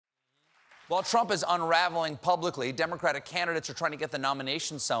While Trump is unraveling publicly, Democratic candidates are trying to get the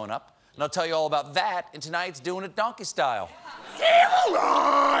nomination sewn up. And I'll tell you all about that in tonight's Doing It Donkey Style. Civil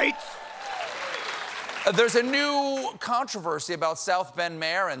rights! There's a new controversy about South Bend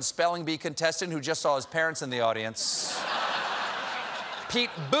mayor and spelling bee contestant who just saw his parents in the audience. Pete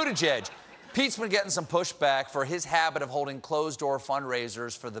Buttigieg. Pete's been getting some pushback for his habit of holding closed-door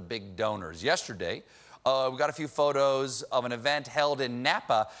fundraisers for the big donors. Yesterday, we got a few photos of an event held in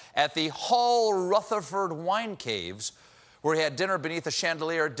Napa at the Hall Rutherford Wine Caves, where he had dinner beneath a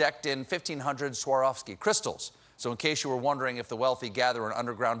chandelier decked in 1500 Swarovski crystals. So in case you were wondering if the wealthy gather in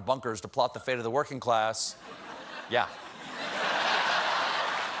underground bunkers to plot the fate of the working class, yeah.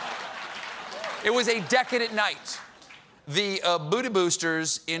 It was a decadent night. The Booty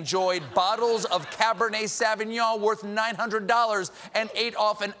Boosters enjoyed bottles of Cabernet Sauvignon worth $900 and ate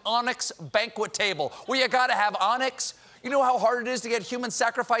off an onyx banquet table. Well, you gotta have onyx. You know how hard it is to get human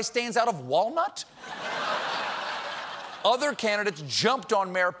sacrifice stains out of walnut? Other candidates jumped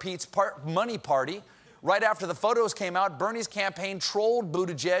on Mayor Pete's money party. Right after the photos came out, Bernie's campaign trolled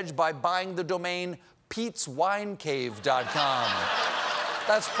Buttigieg by buying the domain Pete'sWineCave.com.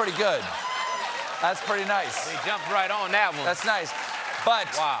 That's pretty good. That's pretty nice. They jumped right on that one. That's nice. But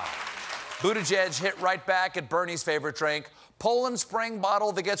wow. Buttigieg hit right back at Bernie's favorite drink, Poland Spring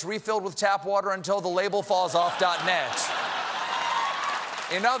bottle that gets refilled with tap water until the label falls off.net.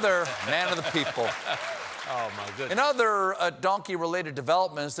 In other, man of the people. Oh, my goodness. In other donkey-related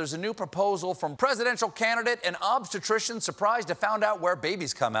developments, there's a new proposal from presidential candidate and obstetrician surprised to find out where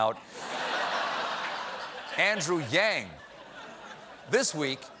babies come out, Andrew Yang. This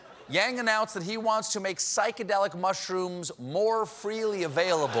week, Yang announced that he wants to make psychedelic mushrooms more freely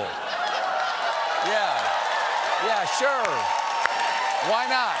available. Yeah, sure. Why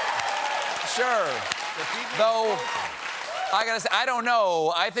not? Sure. Though, I gotta say, I don't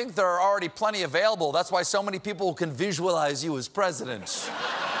know. I think there are already plenty available. That's why so many people can visualize you as president.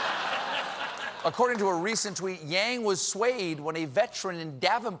 According to a recent tweet, Yang was swayed when a veteran in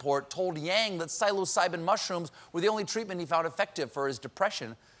Davenport told Yang that psilocybin mushrooms were the only treatment he found effective for his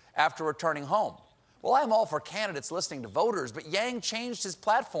depression after returning home. Well, I'm all for candidates listening to voters, but Yang changed his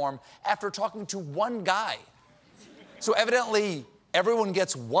platform after talking to one guy. So evidently, everyone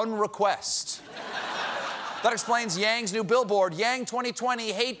gets one request. That explains Yang's new billboard. Yang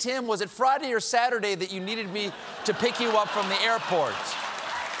 2020, hey Tim, was it Friday or Saturday that you needed me to pick you up from the airport?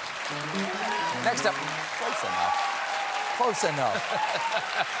 Next up, close enough. Close enough.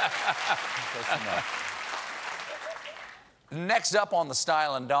 Close enough. Next up on the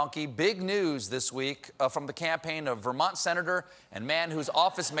Style and Donkey, big news this week from the campaign of Vermont Senator and man whose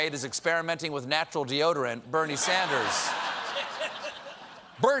office mate is experimenting with natural deodorant, Bernie Sanders.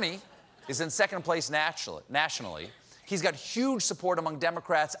 Bernie is in second place nationally. He's got huge support among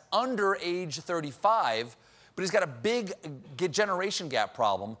Democrats under age 35, but he's got a big generation gap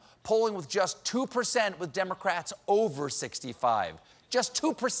problem, polling with just 2% with Democrats over 65. Just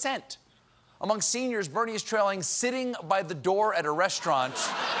 2%. Among seniors, Bernie is trailing sitting by the door at a restaurant,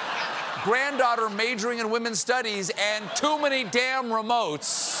 granddaughter majoring in women's studies, and too many damn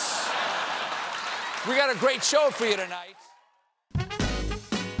remotes. We got a great show for you tonight.